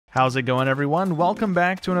How's it going, everyone? Welcome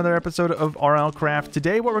back to another episode of RLCraft.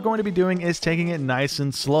 Today what we're going to be doing is taking it nice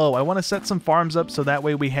and slow. I want to set some farms up so that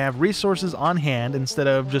way we have resources on hand instead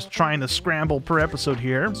of just trying to scramble per episode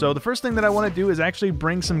here. So the first thing that I want to do is actually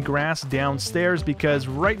bring some grass downstairs because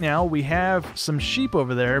right now we have some sheep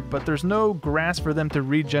over there, but there's no grass for them to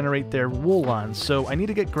regenerate their wool on. So I need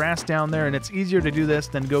to get grass down there, and it's easier to do this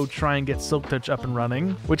than go try and get Silk Touch up and running,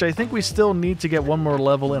 which I think we still need to get one more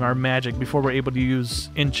level in our magic before we're able to use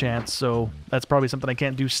enchant. So that's probably something I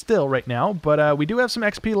can't do still right now, but we do have some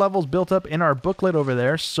XP levels built up in our booklet over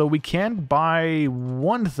there, so we can buy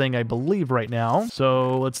one thing, I believe, right now.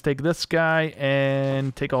 So let's take this guy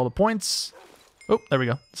and take all the points. Oh, there we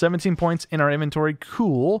go. 17 points in our inventory.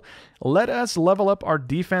 Cool. Let us level up our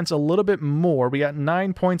defense a little bit more. We got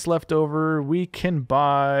 9 points left over. We can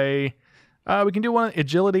buy... we can do one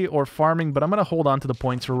agility or farming, but I'm going to hold on to the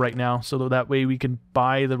points for right now so that way we can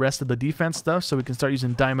buy the rest of the defense stuff so we can start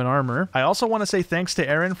using diamond armor. I also want to say thanks to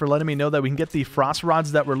Aaron for letting me know that we can get the frost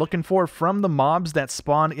rods that we're looking for from the mobs that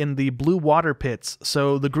spawn in the blue water pits.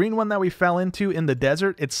 So the green one that we fell into in the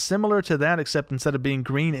desert, it's similar to that, except instead of being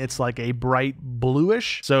green, it's like a bright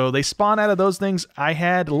bluish. So they spawn out of those things. I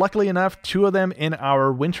had, luckily enough, 2 of them in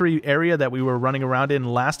our wintry area that we were running around in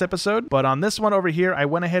last episode. But on this one over here, I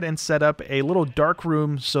went ahead and set up a little dark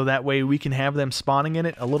room so that way we can have them spawning in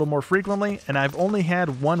it a little more frequently, and I've only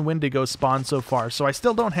had 1 Wendigo spawn so far, so I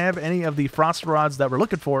still don't have any of the frost rods that we're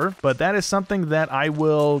looking for, but that is something that I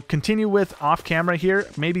will continue with off camera here.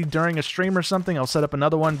 Maybe during a stream or something I'll set up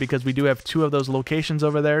another one because we do have 2 of those locations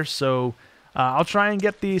over there, so I'll try and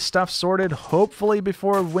get the stuff sorted hopefully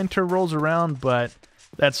before winter rolls around, but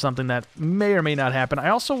that's something that may or may not happen. I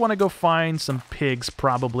also want to go find some pigs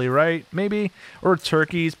probably, right? Maybe. Or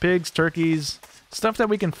turkeys, pigs, turkeys. Stuff that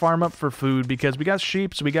we can farm up for food because we got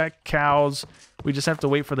sheep, so we got cows. We just have to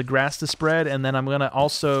wait for the grass to spread, and then I'm going to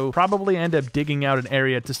also probably end up digging out an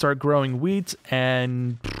area to start growing wheat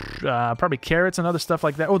and probably carrots and other stuff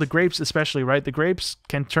like that. Oh, the grapes especially, right? The grapes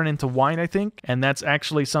can turn into wine, I think, and that's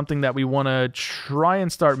actually something that we want to try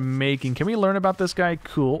and start making. Can we learn about this guy?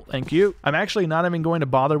 Cool, thank you. I'm actually not even going to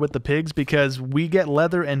bother with the pigs because we get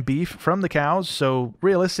leather and beef from the cows, so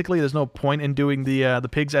realistically there's no point in doing the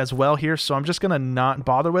pigs as well here, so I'm just going to not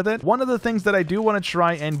bother with it. One of the things that I do want to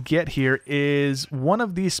try and get here is one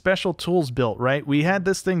of these special tools built, right? We had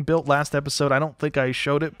this thing built last episode. I don't think I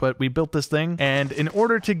showed it, but we built this thing. And in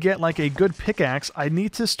order to get like a good pickaxe, I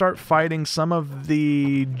need to start fighting some of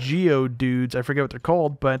the geo dudes. I forget what they're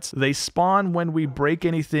called, but they spawn when we break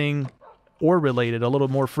anything or related a little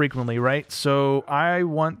more frequently, right? So I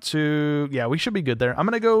want to, yeah, we should be good there. I'm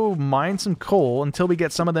gonna go mine some coal until we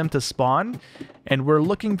get some of them to spawn, and we're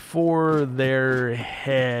looking for their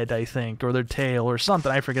head, I think, or their tail or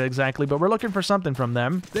something. I forget exactly, but we're looking for something from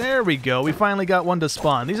them. There we go. We finally got one to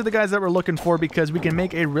spawn. These are the guys that we're looking for because we can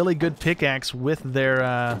make a really good pickaxe with their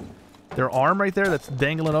arm right there that's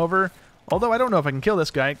dangling over. Although I don't know if I can kill this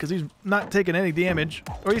guy because he's not taking any damage,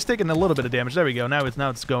 or he's taking a little bit of damage. There we go. Now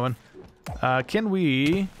it's going. Can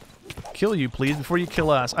we kill you, please, before you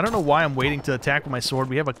kill us? I don't know why I'm waiting to attack with my sword.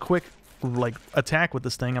 We have a quick, like, attack with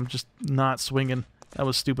this thing. I'm just not swinging. That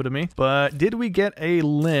was stupid of me. But did we get a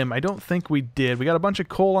limb? I don't think we did. We got a bunch of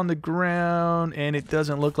coal on the ground, and it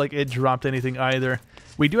doesn't look like it dropped anything either.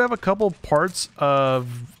 We do have a couple parts of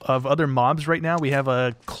other mobs right now. We have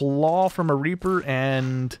a claw from a reaper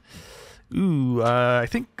and... Ooh, I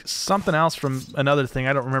think something else from another thing.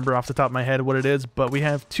 I don't remember off the top of my head what it is, but we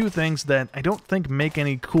have 2 things that I don't think make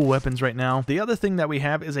any cool weapons right now. The other thing that we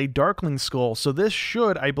have is a Darkling Skull, so this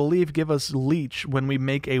should, I believe, give us Leech when we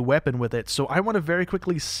make a weapon with it. So I want to very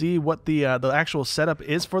quickly see what the actual setup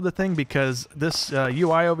is for the thing, because this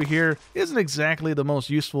UI over here isn't exactly the most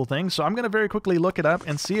useful thing, so I'm going to very quickly look it up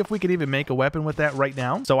and see if we can even make a weapon with that right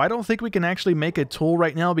now. So I don't think we can actually make a tool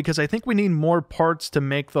right now because I think we need more parts to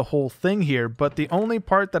make the whole thing here, but the only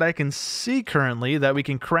part that I can see currently that we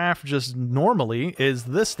can craft just normally is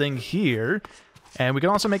this thing here, and we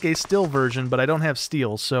can also make a steel version, but I don't have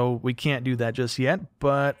steel, so we can't do that just yet.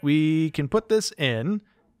 But we can put this in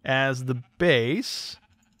as the base,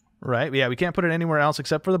 right? Yeah, we can't put it anywhere else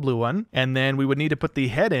except for the blue one, and then we would need to put the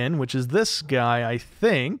head in, which is this guy, I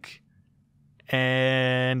think.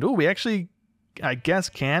 And oh, we actually, I guess,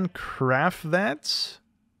 can craft that.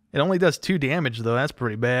 It only does 2 damage, though. That's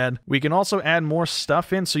pretty bad. We can also add more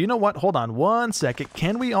stuff in. So you know what? Hold on 1 second.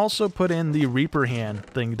 Can we also put in the Reaper hand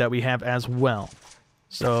thing that we have as well?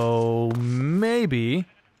 So maybe.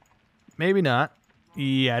 Maybe not.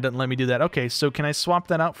 Yeah, it doesn't let me do that. Okay, so can I swap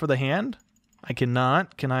that out for the hand? I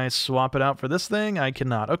cannot. Can I swap it out for this thing? I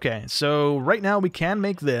cannot. Okay, so right now we can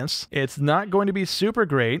make this. It's not going to be super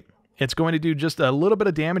great. It's going to do just a little bit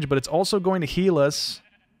of damage, but it's also going to heal us,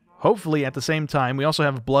 hopefully at the same time. We also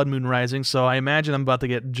have Blood Moon Rising, so I imagine I'm about to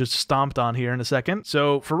get just stomped on here in a second.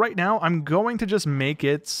 So for right now, I'm going to just make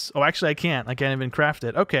it... Oh, actually, I can't. I can't even craft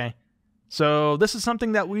it. Okay. So this is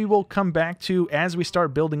something that we will come back to as we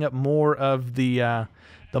start building up more of the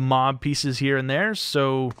mob pieces here and there.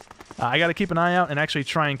 So I got to keep an eye out and actually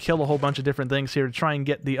try and kill a whole bunch of different things here to try and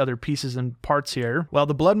get the other pieces and parts here. Well,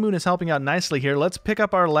 the Blood Moon is helping out nicely here. Let's pick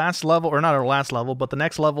up our last level, or not our last level, but the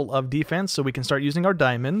next level of defense so we can start using our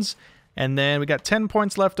diamonds. And then we got 10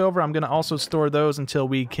 points left over. I'm going to also store those until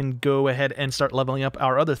we can go ahead and start leveling up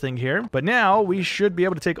our other thing here. But now we should be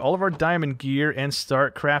able to take all of our diamond gear and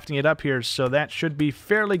start crafting it up here. So that should be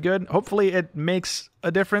fairly good. Hopefully it makes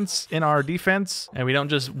a difference in our defense and we don't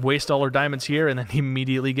just waste all our diamonds here and then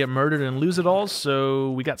immediately get murdered and lose it all.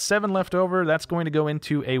 So we got 7 left over. That's going to go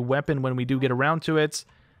into a weapon when we do get around to it.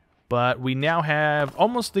 But we now have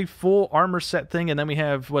almost the full armor set thing. And then we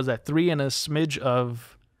have, what is that, 3 and a smidge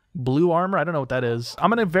of... blue armor? I don't know what that is. I'm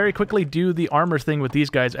going to very quickly do the armor thing with these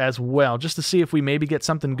guys as well, just to see if we maybe get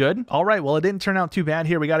something good. All right, well, it didn't turn out too bad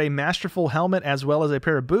here. We got a masterful helmet as well as a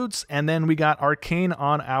pair of boots, and then we got arcane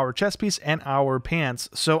on our chest piece and our pants.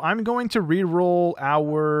 So I'm going to re-roll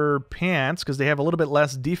our pants because they have a little bit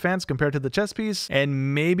less defense compared to the chest piece,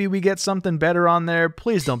 and maybe we get something better on there.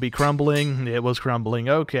 Please don't be crumbling. It was crumbling.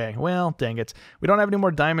 Okay, well, dang it. We don't have any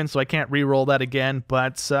more diamonds, so I can't re-roll that again,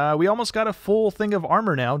 but we almost got a full thing of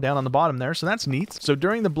armor now down on the bottom there, so that's neat. So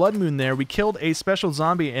during the Blood Moon there, we killed a special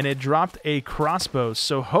zombie and it dropped a crossbow.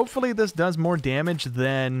 So hopefully this does more damage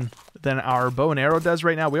than our bow and arrow does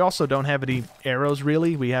right now. We also don't have any arrows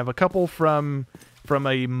really. We have a couple from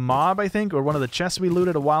a mob, I think, or one of the chests we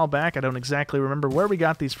looted a while back. I don't exactly remember where we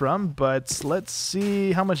got these from, but let's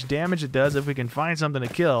see how much damage it does if we can find something to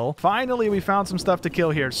kill. Finally, we found some stuff to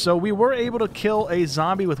kill here. So we were able to kill a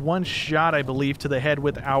zombie with 1 shot, I believe, to the head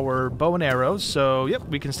with our bow and arrows. So, yep,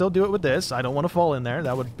 we can still do it with this. I don't want to fall in there.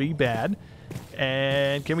 That would be bad.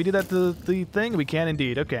 And can we do that to the thing? We can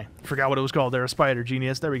indeed. Okay. Forgot what it was called there. A spider.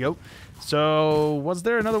 Genius. There we go. So, was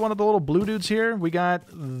there another one of the little blue dudes here? We got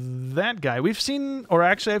that guy. We've seen, or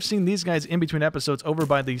actually I've seen these guys in between episodes over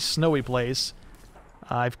by the snowy place.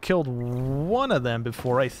 I've killed one of them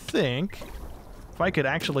before, I think. If I could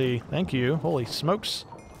actually... Thank you. Holy smokes.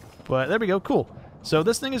 But there we go. Cool. So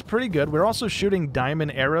this thing is pretty good. We're also shooting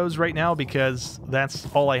diamond arrows right now because that's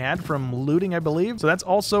all I had from looting, I believe. So that's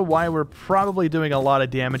also why we're probably doing a lot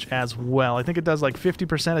of damage as well. I think it does like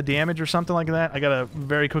 50% of damage or something like that. I gotta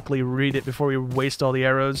very quickly read it before we waste all the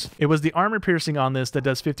arrows. It was the armor piercing on this that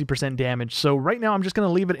does 50% damage. So right now I'm just gonna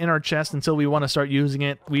leave it in our chest until we want to start using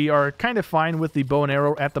it. We are kind of fine with the bow and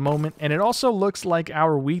arrow at the moment. And it also looks like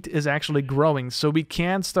our wheat is actually growing. So we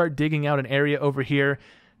can start digging out an area over here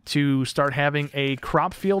to start having a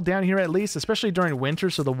crop field down here at least, especially during winter,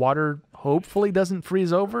 so the water hopefully doesn't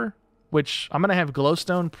freeze over, which I'm going to have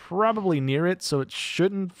glowstone probably near it, so it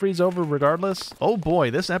shouldn't freeze over regardless. Oh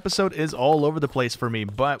boy, this episode is all over the place for me,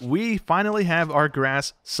 but we finally have our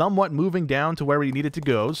grass somewhat moving down to where we need it to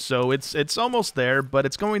go, so it's almost there, but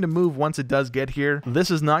it's going to move once it does get here.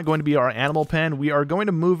 This is not going to be our animal pen. We are going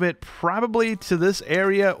to move it probably to this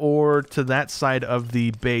area or to that side of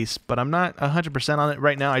the base, but I'm not 100% on it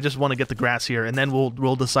right now. I just want to get the grass here, and then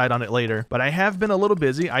we'll decide on it later. But I have been a little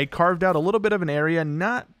busy. I carved out a little bit of an area,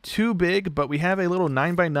 not too big, but we have a little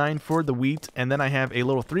 9x9 for the wheat, and then I have a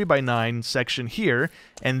little 3x9 section here,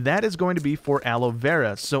 and that is going to be for aloe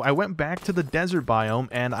vera. So I went back to the desert biome,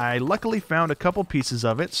 and I luckily found a couple pieces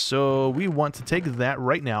of it, so we want to take that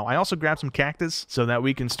right now. I also grabbed some cactus so that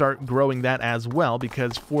we can start growing that as well,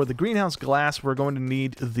 because for the greenhouse glass, we're going to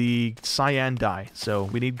need the cyan dye. So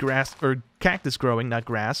we need grass, or cactus growing, not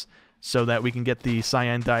grass, so that we can get the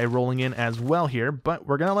cyan dye rolling in as well here, but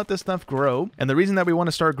we're gonna let this stuff grow. And the reason that we want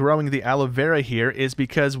to start growing the aloe vera here is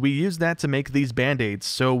because we use that to make these band-aids.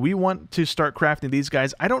 So we want to start crafting these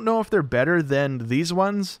guys. I don't know if they're better than these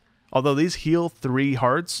ones, although these heal 3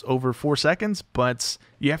 hearts over 4 seconds, but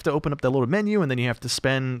you have to open up the little menu and then you have to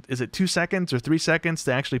spend, is it 2 seconds or 3 seconds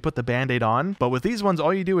to actually put the band-aid on? But with these ones,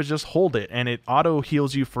 all you do is just hold it and it auto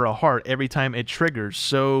heals you for a heart every time it triggers.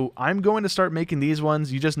 So I'm going to start making these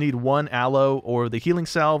ones. You just need 1 aloe or the healing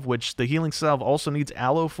salve, which the healing salve also needs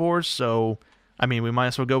aloe for, so I mean, we might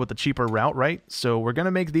as well go with the cheaper route, right? So we're going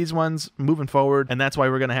to make these ones moving forward, and that's why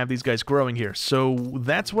we're going to have these guys growing here. So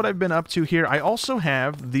that's what I've been up to here. I also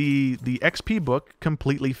have the XP book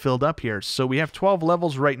completely filled up here. So we have 12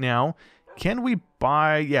 levels right now, Can we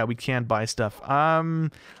buy? Yeah, we can buy stuff.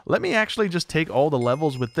 Let me actually just take all the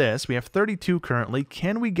levels with this. We have 32 currently.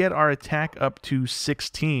 Can we get our attack up to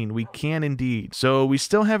 16? We can indeed. So we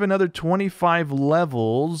still have another 25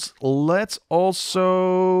 levels. Let's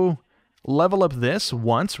also level up this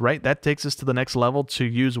once, right? That takes us to the next level to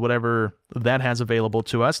use whatever that has available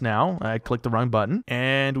to us now. I clicked the wrong button.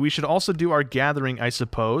 And we should also do our gathering, I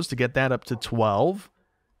suppose, to get that up to 12.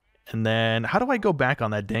 And then, how do I go back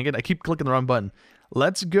on that? Dang it, I keep clicking the wrong button.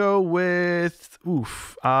 Let's go with,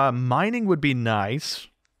 mining would be nice.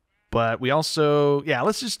 But we also, yeah,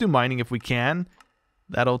 let's just do mining if we can.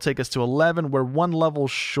 That'll take us to 11. We're 1 level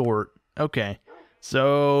short. Okay,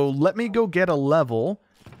 so let me go get a level.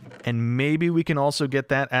 And maybe we can also get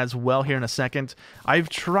that as well here in a second. I've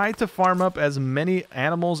tried to farm up as many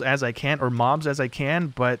animals as I can, or mobs as I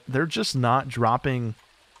can, but they're just not dropping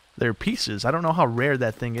their pieces. I don't know how rare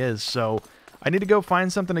that thing is, so I need to go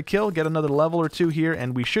find something to kill, get another level or 2 here,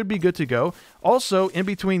 and we should be good to go. Also, in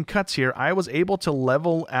between cuts here, I was able to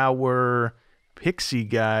level our pixie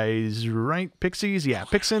guys, right? Pixies? Yeah,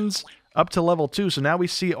 Pixins up to level 2, so now we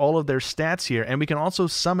see all of their stats here, and we can also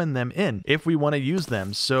summon them in if we want to use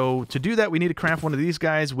them. So to do that, we need to craft one of these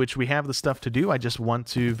guys, which we have the stuff to do. I just want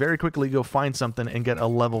to very quickly go find something and get a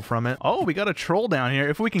level from it. Oh, we got a troll down here.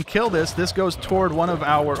 If we can kill this, this goes toward one of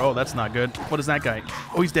our... Oh, that's not good. What is that guy?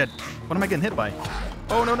 Oh, he's dead. What am I getting hit by?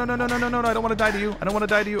 Oh, no, no, no, no, no, no, no, I don't want to die to you. I don't want to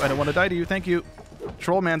die to you. I don't want to die to you. Thank you.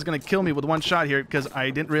 Troll man's going to kill me with one shot here because I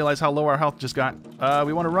didn't realize how low our health just got.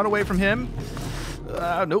 We want to run away from him.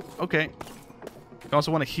 Nope. Okay. We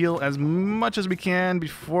also want to heal as much as we can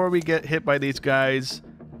before we get hit by these guys.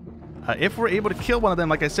 If we're able to kill one of them,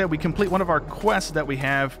 like I said, we complete one of our quests that we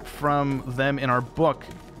have from them in our book,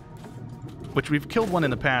 which we've killed one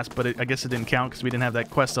in the past, but I guess it didn't count because we didn't have that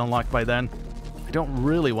quest unlocked by then. I don't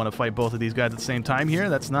really want to fight both of these guys at the same time here.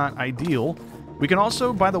 That's not ideal. We can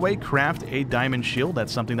also, by the way, craft a diamond shield.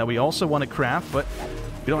 That's something that we also want to craft, but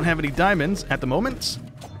we don't have any diamonds at the moment.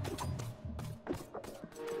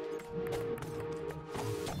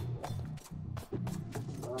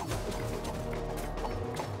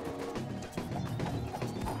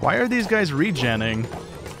 Why are these guys regenning?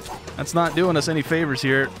 That's not doing us any favors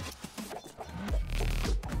here.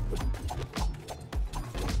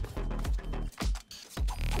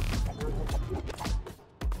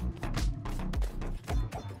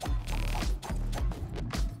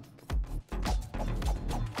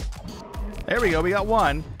 There we go, we got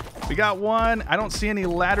one. We got one. I don't see any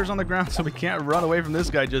ladders on the ground, so we can't run away from this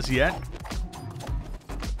guy just yet.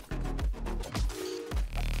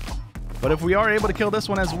 But if we are able to kill this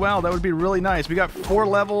one as well, that would be really nice. We got 4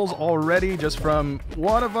 levels already just from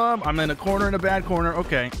one of them. I'm in a corner, in a bad corner.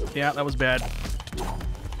 Okay, yeah, that was bad.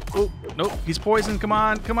 Oh, nope, he's poisoned. Come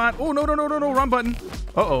on, come on. Oh, no, no, no, no, no, run button.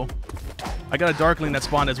 Uh-oh. I got a darkling that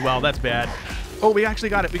spawned as well. That's bad. Oh, we actually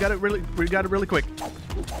got it. We got it really quick.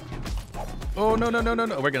 Oh, no, no, no, no,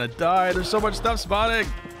 no. We're gonna die. There's so much stuff spawning.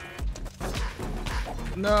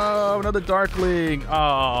 No, another darkling.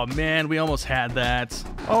 Oh, man, we almost had that.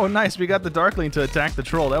 Oh, nice. We got the darkling to attack the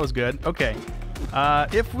troll. That was good. Okay.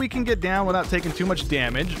 If we can get down without taking too much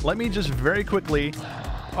damage, let me just very quickly...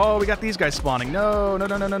 Oh, we got these guys spawning. No, no,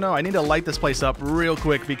 no, no, no, no. I need to light this place up real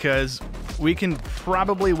quick because we can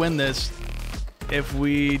probably win this if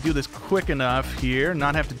we do this quick enough here,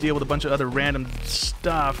 not have to deal with a bunch of other random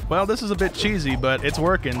stuff. Well, this is a bit cheesy, but it's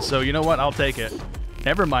working, so you know what? I'll take it.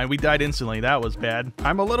 Never mind, we died instantly. That was bad.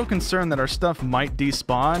 I'm a little concerned that our stuff might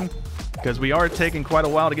despawn because we are taking quite a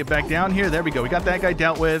while to get back down here. There we go. We got that guy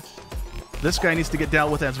dealt with. This guy needs to get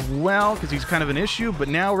dealt with as well because he's kind of an issue, but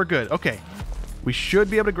now we're good. Okay. We should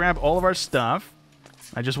be able to grab all of our stuff.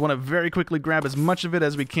 I just want to very quickly grab as much of it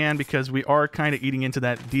as we can because we are kind of eating into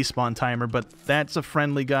that despawn timer, but that's a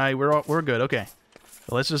friendly guy. We're good. Okay.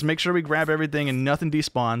 So let's just make sure we grab everything and nothing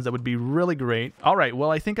despawns. That would be really great. All right, well,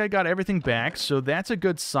 I think I got everything back, so that's a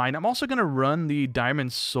good sign. I'm also going to run the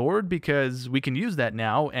diamond sword because we can use that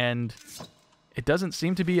now, and it doesn't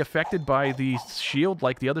seem to be affected by the shield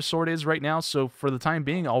like the other sword is right now, so for the time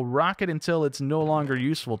being, I'll rock it until it's no longer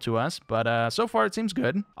useful to us, but so far it seems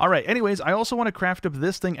good. All right, anyways, I also want to craft up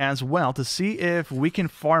this thing as well to see if we can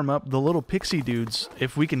farm up the little pixie dudes.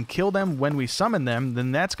 If we can kill them when we summon them,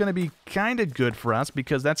 then that's going to be kind of good for us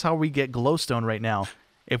because that's how we get glowstone right now.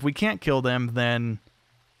 If we can't kill them, then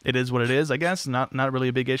it is what it is, I guess. Not really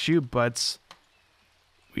a big issue, but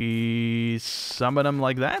we summon them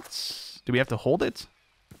like that. Do we have to hold it?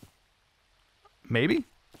 Maybe?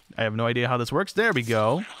 I have no idea how this works. There we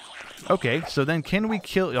go. Okay, so then can we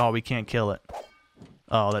kill... Oh, we can't kill it.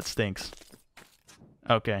 Oh, that stinks.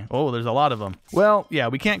 Okay. Oh, there's a lot of them. Well, yeah,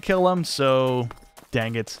 we can't kill them, so...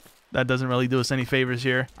 Dang it. that doesn't really do us any favors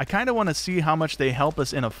here. I kind of want to see how much they help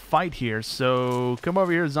us in a fight here. So come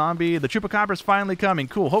over here, zombie. The Chupacabra's finally coming.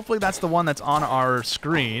 Cool. Hopefully that's the one that's on our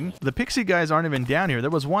screen. The pixie guys aren't even down here. There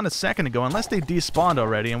was one a second ago, unless they despawned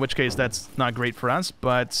already, in which case that's not great for us.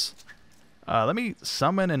 But let me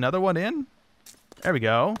summon another one in. There we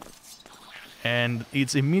go. And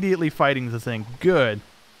it's immediately fighting the thing. Good.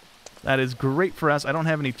 That is great for us. I don't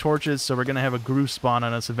have any torches, so we're going to have a Gru spawn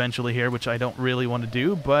on us eventually here, which I don't really want to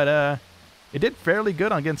do. But it did fairly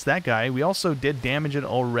good against that guy. We also did damage it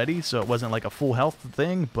already, so it wasn't like a full health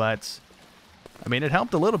thing, but I mean, it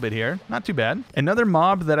helped a little bit here. Not too bad. Another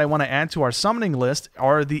mob that I want to add to our summoning list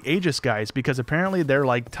are the Aegis guys, because apparently they're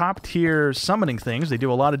like top tier summoning things. They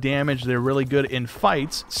do a lot of damage. They're really good in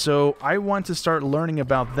fights. So I want to start learning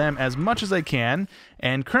about them as much as I can.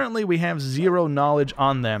 And currently we have 0 knowledge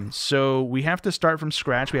on them. So we have to start from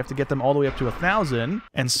scratch. We have to get them all the way up to 1,000.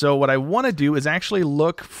 And so what I want to do is actually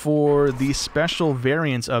look for the special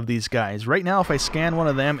variants of these guys. Right now, if I scan one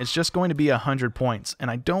of them, it's just going to be 100 points. And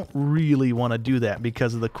I don't really want to do that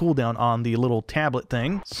because of the cooldown on the little tablet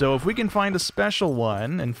thing. So if we can find a special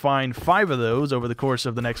one and find 5 of those over the course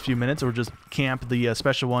of the next few minutes, or just camp the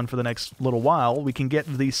special one for the next little while, we can get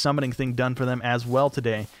the summoning thing done for them as well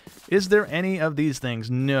today. Is there any of these things?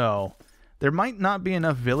 No. There might not be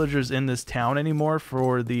enough villagers in this town anymore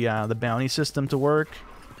for the bounty system to work.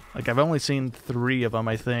 Like, I've only seen 3 of them,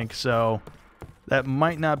 I think, so that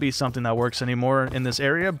might not be something that works anymore in this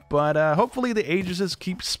area, but hopefully the Aegises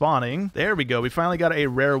keep spawning. There we go. We finally got a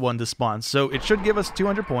rare one to spawn, so it should give us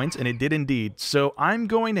 200 points, and it did indeed. So I'm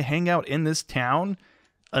going to hang out in this town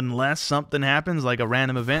unless something happens, like a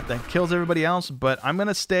random event that kills everybody else, but I'm going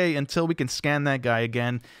to stay until we can scan that guy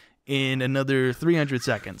again in another 300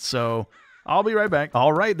 seconds. So I'll be right back.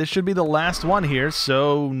 All right, this should be the last one here.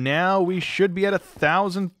 So now we should be at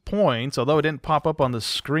 1,000 points, although it didn't pop up on the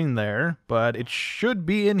screen there, but it should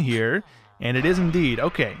be in here, and it is indeed.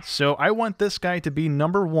 Okay, so I want this guy to be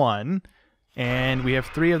number 1, and we have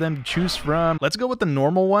 3 of them to choose from. Let's go with the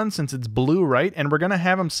normal one since it's blue, right? And we're going to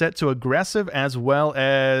have him set to aggressive as well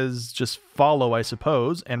as just follow, I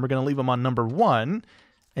suppose, and we're going to leave him on number 1.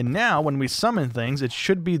 And now, when we summon things, it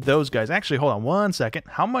should be those guys. Actually, hold on 1 second.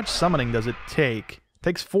 How much summoning does it take? It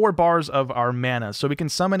takes 4 bars of our mana, so we can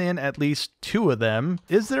summon in at least 2 of them.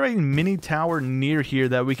 Is there a mini tower near here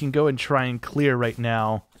that we can go and try and clear right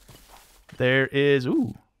now? There is...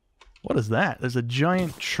 Ooh, what is that? There's a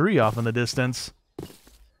giant tree off in the distance.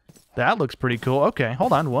 That looks pretty cool. Okay,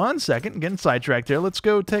 hold on 1 second. Getting sidetracked here. Let's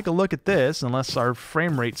go take a look at this, unless our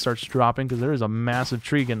frame rate starts dropping, because there is a massive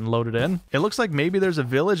tree getting loaded in. It looks like maybe there's a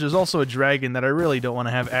village. There's also a dragon that I really don't want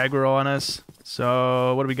to have aggro on us.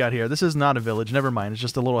 So, what do we got here? This is not a village. Never mind. It's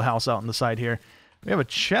just a little house out on the side here. We have a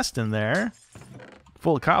chest in there.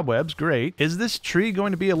 Full of cobwebs. Great. Is this tree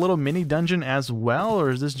going to be a little mini dungeon as well, or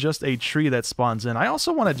is this just a tree that spawns in? I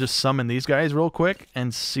also want to just summon these guys real quick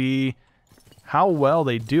and see how well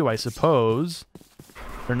they do, I suppose.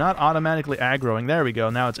 They're not automatically aggroing. There we go.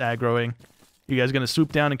 Now it's aggroing. You guys going to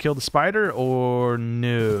swoop down and kill the spider, or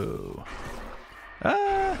no?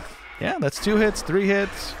 Yeah, that's 2 hits, 3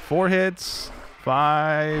 hits, 4 hits,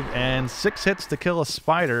 5, and 6 hits to kill a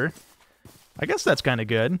spider. I guess that's kind of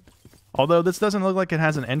good. Although this doesn't look like it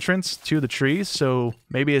has an entrance to the trees, so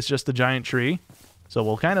maybe it's just a giant tree. So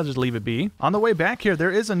we'll kind of just leave it be. On the way back here,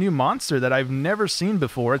 there is a new monster that I've never seen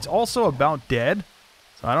before. It's also about dead.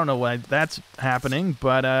 So I don't know why that's happening,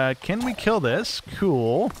 but can we kill this?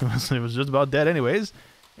 Cool. It was just about dead anyways.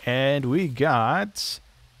 And we got...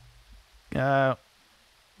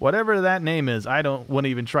 whatever that name is. I don't want to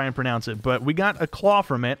even try and pronounce it, but we got a claw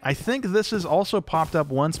from it. I think this has also popped up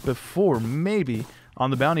once before, maybe, on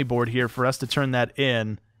the bounty board here for us to turn that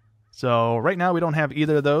in. So right now we don't have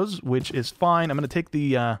either of those, which is fine. I'm going to take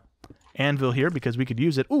the anvil here because we could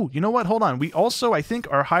use it. Ooh, you know what? Hold on. We also, I think,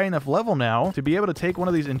 are high enough level now to be able to take one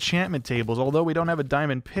of these enchantment tables, although we don't have a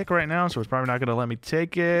diamond pick right now, so it's probably not going to let me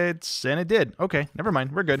take it. And it did. Okay, never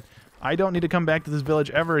mind. We're good. I don't need to come back to this village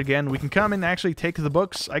ever again. We can come and actually take the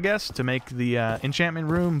books, I guess, to make the enchantment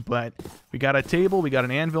room, but we got a table, we got an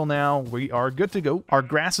anvil now, we are good to go. Our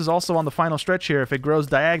grass is also on the final stretch here. If it grows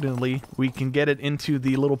diagonally, we can get it into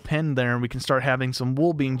the little pen there, and we can start having some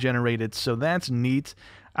wool being generated, so that's neat.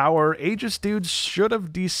 Our Aegis dudes should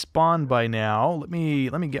have despawned by now. Let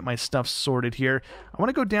me get my stuff sorted here. I want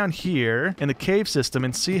to go down here in the cave system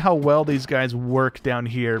and see how well these guys work down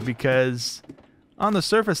here, because on the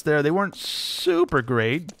surface there, they weren't super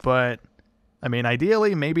great, but, I mean,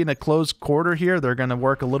 ideally, maybe in a closed quarter here, they're going to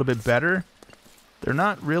work a little bit better. They're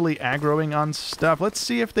not really aggroing on stuff. Let's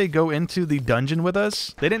see if they go into the dungeon with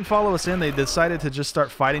us. They didn't follow us in. They decided to just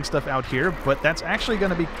start fighting stuff out here, but that's actually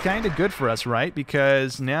going to be kind of good for us, right?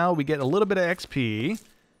 Because now we get a little bit of XP,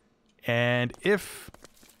 and if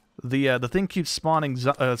the thing keeps spawning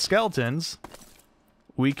skeletons,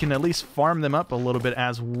 we can at least farm them up a little bit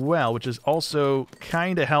as well, which is also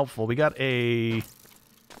kind of helpful. We got a...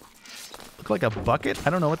 look like a bucket? I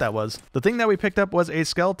don't know what that was. The thing that we picked up was a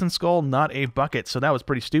skeleton skull, not a bucket, so that was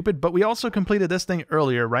pretty stupid. But we also completed this thing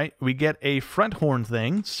earlier, right? We get a front horn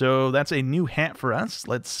thing, so that's a new hat for us.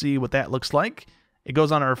 Let's see what that looks like. It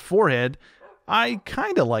goes on our forehead. I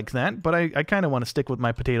kind of like that, but I kind of want to stick with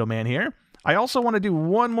my potato man here. I also want to do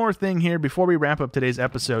one more thing here before we wrap up today's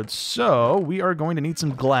episode. So we are going to need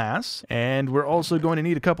some glass, and we're also going to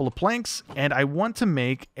need a couple of planks, and I want to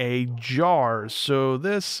make a jar. So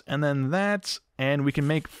this and then that, and we can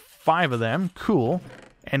make 5 of them. Cool.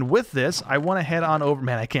 And with this, I want to head on over...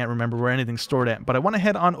 man, I can't remember where anything's stored at, but I want to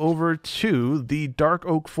head on over to the dark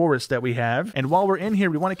oak forest that we have. And while we're in here,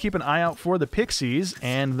 we want to keep an eye out for the pixies,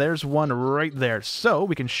 and there's one right there. So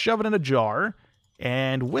we can shove it in a jar.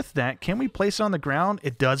 And with that, can we place it on the ground?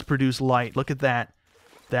 It does produce light. Look at that.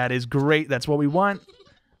 That is great. That's what we want.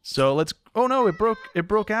 So let's... oh no, it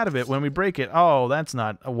broke out of it when we break it. Oh, that's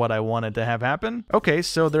not what I wanted to have happen. Okay,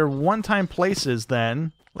 so they're one-time places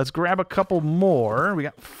then. Let's grab a couple more. We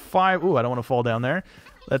got 5. Ooh, I don't want to fall down there.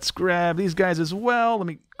 Let's grab these guys as well. Let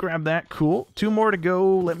me grab that. Cool. 2 more to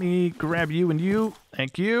go. Let me grab you and you.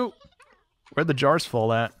 Thank you. Where'd the jars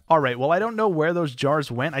fall at? Alright, well, I don't know where those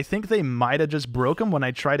jars went. I think they might have just broke them when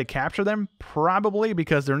I tried to capture them. Probably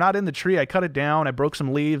because they're not in the tree. I cut it down. I broke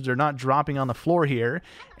some leaves. They're not dropping on the floor here.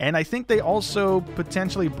 And I think they also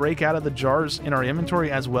potentially break out of the jars in our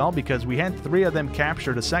inventory as well, because we had 3 of them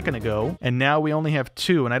captured a second ago, and now we only have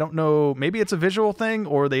 2. And I don't know, maybe it's a visual thing,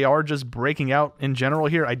 or they are just breaking out in general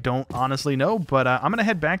here. I don't honestly know, but I'm going to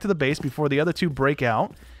head back to the base before the other 2 break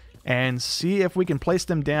out, and see if we can place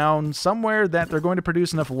them down somewhere that they're going to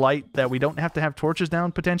produce enough light that we don't have to have torches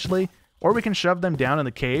down, potentially. Or we can shove them down in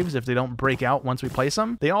the caves if they don't break out once we place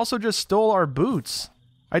them. They also just stole our boots.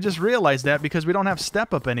 I just realized that because we don't have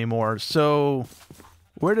step up anymore. So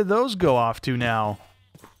where did those go off to now?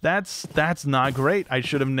 That's not great. I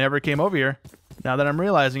should have never came over here. Now that I'm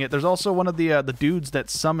realizing it, there's also one of the dudes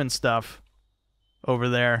that summon stuff over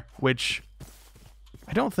there, which...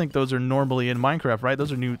 I don't think those are normally in Minecraft, right?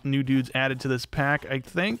 Those are new dudes added to this pack, I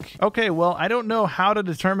think. Okay, well, I don't know how to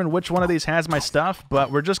determine which one of these has my stuff,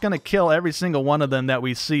 but we're just going to kill every single one of them that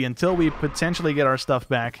we see until we potentially get our stuff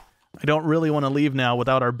back. I don't really want to leave now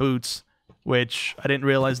without our boots, which I didn't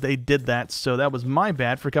realize they did that, so that was my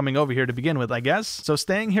bad for coming over here to begin with, I guess. So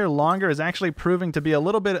staying here longer is actually proving to be a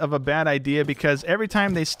little bit of a bad idea, because every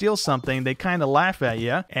time they steal something, they kind of laugh at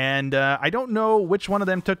you, and I don't know which one of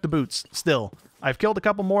them took the boots still. I've killed a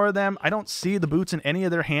couple more of them. I don't see the boots in any of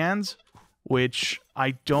their hands, which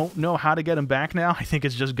I don't know how to get them back now. I think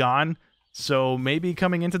it's just gone. So maybe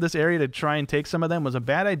coming into this area to try and take some of them was a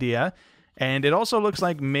bad idea. And it also looks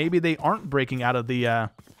like maybe they aren't breaking out of the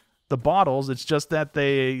bottles. It's just that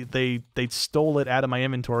they stole it out of my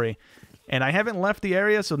inventory. And I haven't left the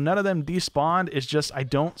area, so none of them despawned. It's just I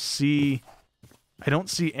don't see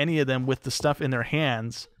any of them with the stuff in their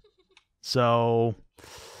hands. So...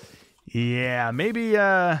 yeah, maybe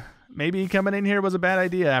coming in here was a bad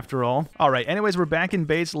idea after all. Alright, anyways, we're back in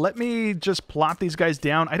base. Let me just plop these guys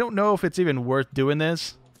down. I don't know if it's even worth doing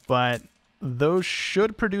this, but those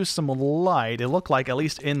should produce some light. It looked like, at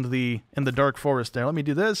least in the dark forest there. Let me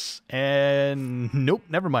do this, and nope,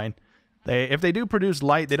 never mind. If they do produce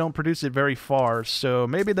light, they don't produce it very far, so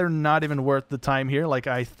maybe they're not even worth the time here like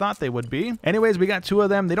I thought they would be. Anyways, we got 2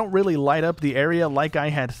 of them. They don't really light up the area like I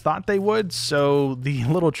had thought they would, so the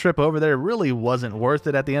little trip over there really wasn't worth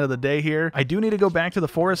it at the end of the day here. I do need to go back to the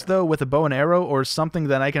forest, though, with a bow and arrow or something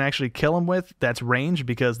that I can actually kill them with that's range,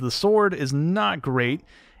 because the sword is not great.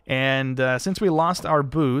 And since we lost our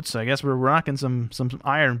boots, I guess we're rocking some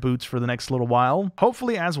iron boots for the next little while.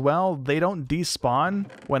 Hopefully, as well, they don't despawn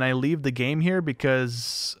when I leave the game here,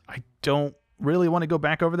 because I don't really want to go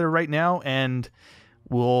back over there right now. And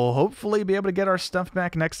we'll hopefully be able to get our stuff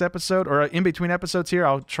back next episode, or in between episodes here.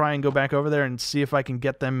 I'll try and go back over there and see if I can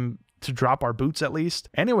get them to drop our boots at least.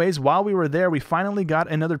 Anyways, while we were there, we finally got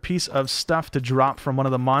another piece of stuff to drop from one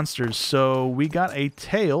of the monsters. So we got a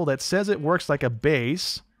tail that says it works like a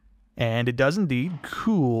base. And it does indeed.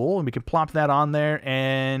 Cool. And we can plop that on there,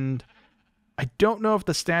 and I don't know if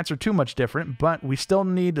the stats are too much different, but we still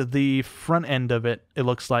need the front end of it, it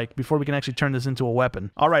looks like, before we can actually turn this into a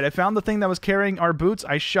weapon. All right, I found the thing that was carrying our boots.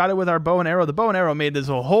 I shot it with our bow and arrow. The bow and arrow made this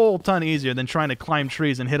a whole ton easier than trying to climb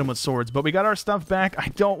trees and hit them with swords, but we got our stuff back. I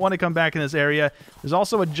don't want to come back in this area. There's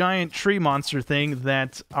also a giant tree monster thing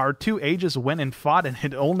that our 2 Aegis went and fought, and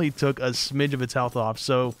it only took a smidge of its health off,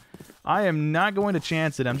 so I am not going to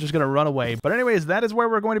chance it. I'm just going to run away. But anyways, that is where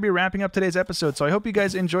we're going to be wrapping up today's episode. So I hope you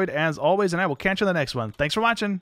guys enjoyed as always, and I will catch you in the next one. Thanks for watching.